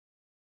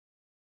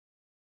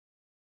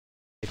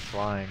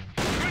flying.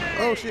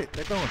 Oh shit,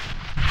 they're going.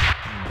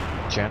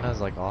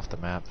 Janna's like off the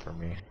map for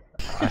me.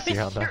 I see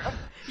how that.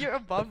 You're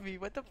above me.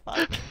 What the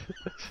fuck?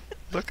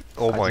 Look.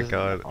 Oh my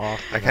god.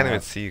 I can't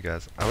even see you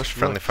guys. I wish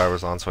friendly fire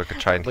was on so I could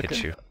try and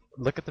hit you.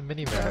 Look at the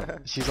mini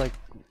map. She's like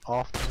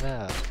off the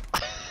map.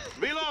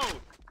 Reload.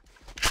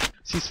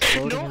 She's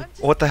floating. No,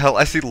 What the hell?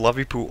 I see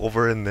Lovey Poo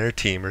over in their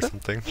team or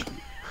something.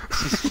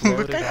 She's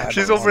floating.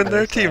 She's over in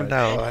their team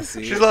now. Oh, I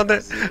see She's it. on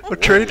there. Oh,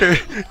 traitor.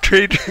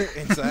 Traitor.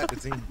 Inside the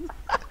team.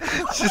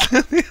 She's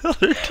in the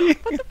other team.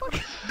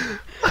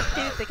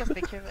 can you take a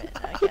picture of it?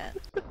 I can't.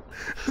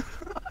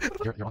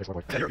 You're on this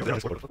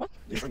board.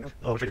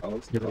 Oh,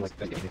 You're like.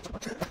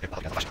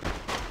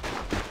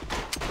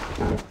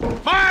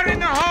 Fire in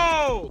the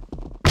hole!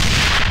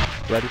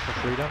 Ready for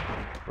freedom?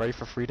 Ready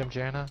for freedom,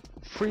 Janna?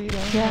 Freedom!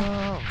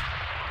 Yeah.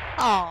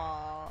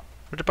 Aww.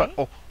 What about?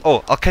 Oh,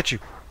 oh! I'll catch you.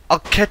 I'll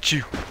catch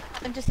you.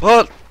 I'm just.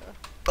 What?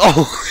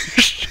 Oh!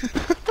 Shit.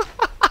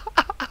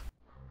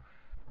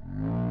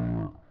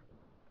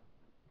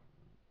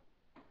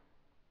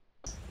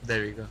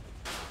 There you go.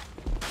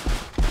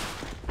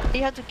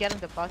 You have to get in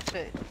the box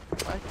fit.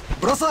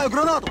 Бросаю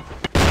гранату!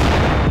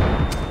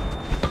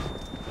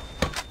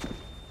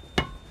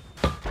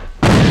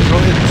 Go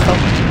ahead, stop.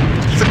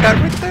 There's a guy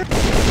right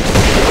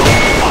there.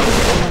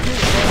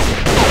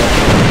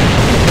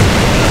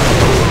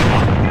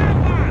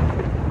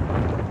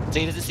 So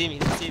he doesn't see me, he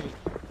doesn't see me.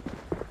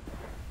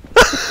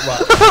 Why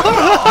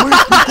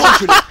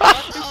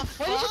did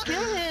you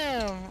kill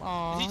him?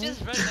 Aww. He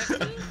just right next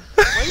to me.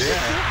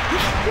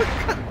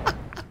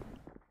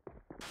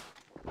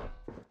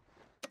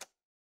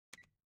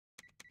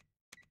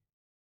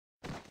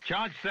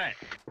 Charge set.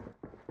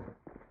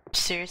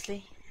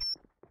 Seriously?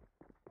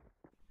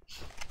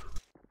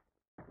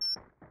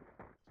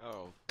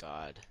 Oh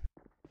god.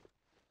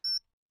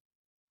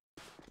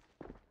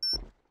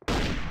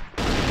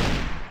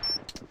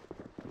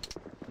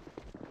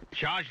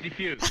 Charge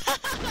defused.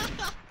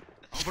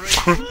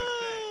 Operation success.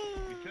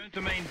 Return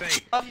to main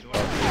base.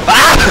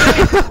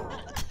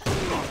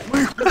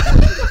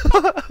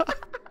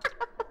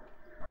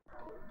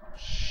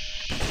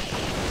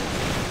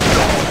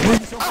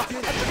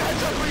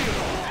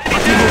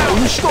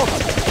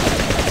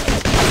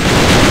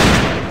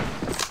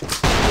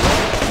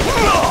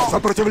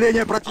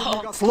 Сопротивление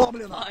противника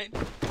сломлено.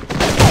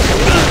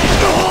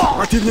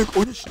 Противник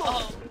уничтожен.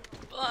 Oh,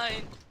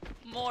 blind.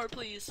 More,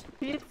 please.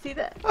 You didn't see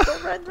that?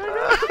 Don't run, run,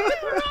 run!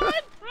 Run!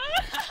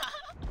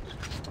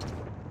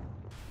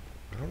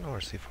 I don't know where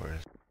C4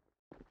 is.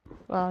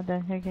 Well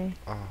done, okay.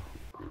 Oh.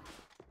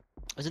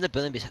 I was in the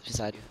building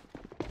beside you.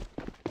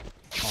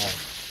 Oh.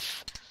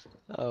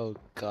 Oh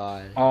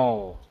god.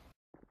 Oh.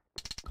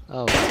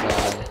 Oh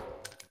god.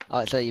 Oh,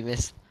 I thought you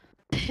missed.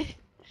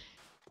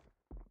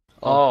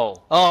 Oh.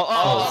 Oh,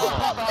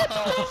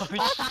 oh,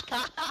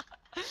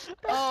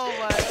 Oh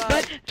my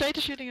god. Try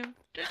to shooting him.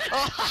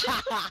 oh.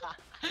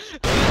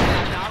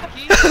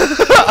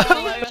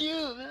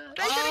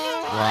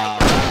 Wow.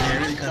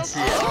 You can see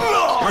it.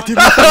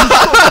 Противник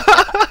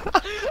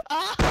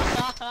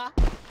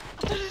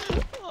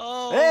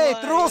Oh Эй,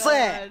 my трусы!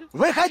 god.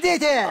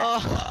 Выходите! Oh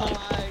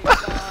my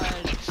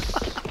god.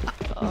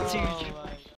 Oh.